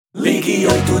Ligue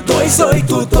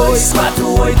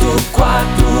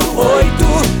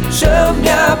 82824848. Chame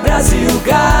a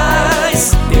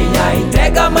Brasilgas. Tem a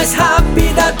entrega mais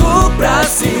rápida do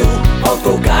Brasil.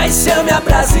 Faltou gás, chame a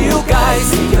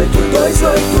Brasilgas. Ligue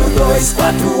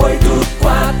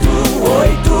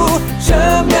 82824848.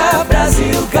 Chame a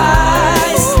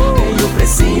Brasilgas. Tem o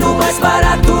precinho mais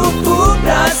barato do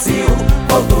Brasil.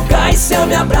 Faltou gás,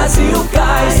 chame a Brasilgas.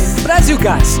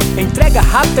 Brasilgas, entrega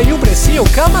rápida e um precinho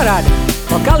camarada.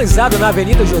 Localizado na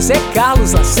Avenida José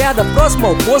Carlos Lacerda, próximo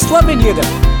ao posto Avenida.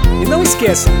 E não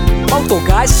esqueça, faltou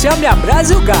gás, chame a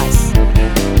Brasilgas.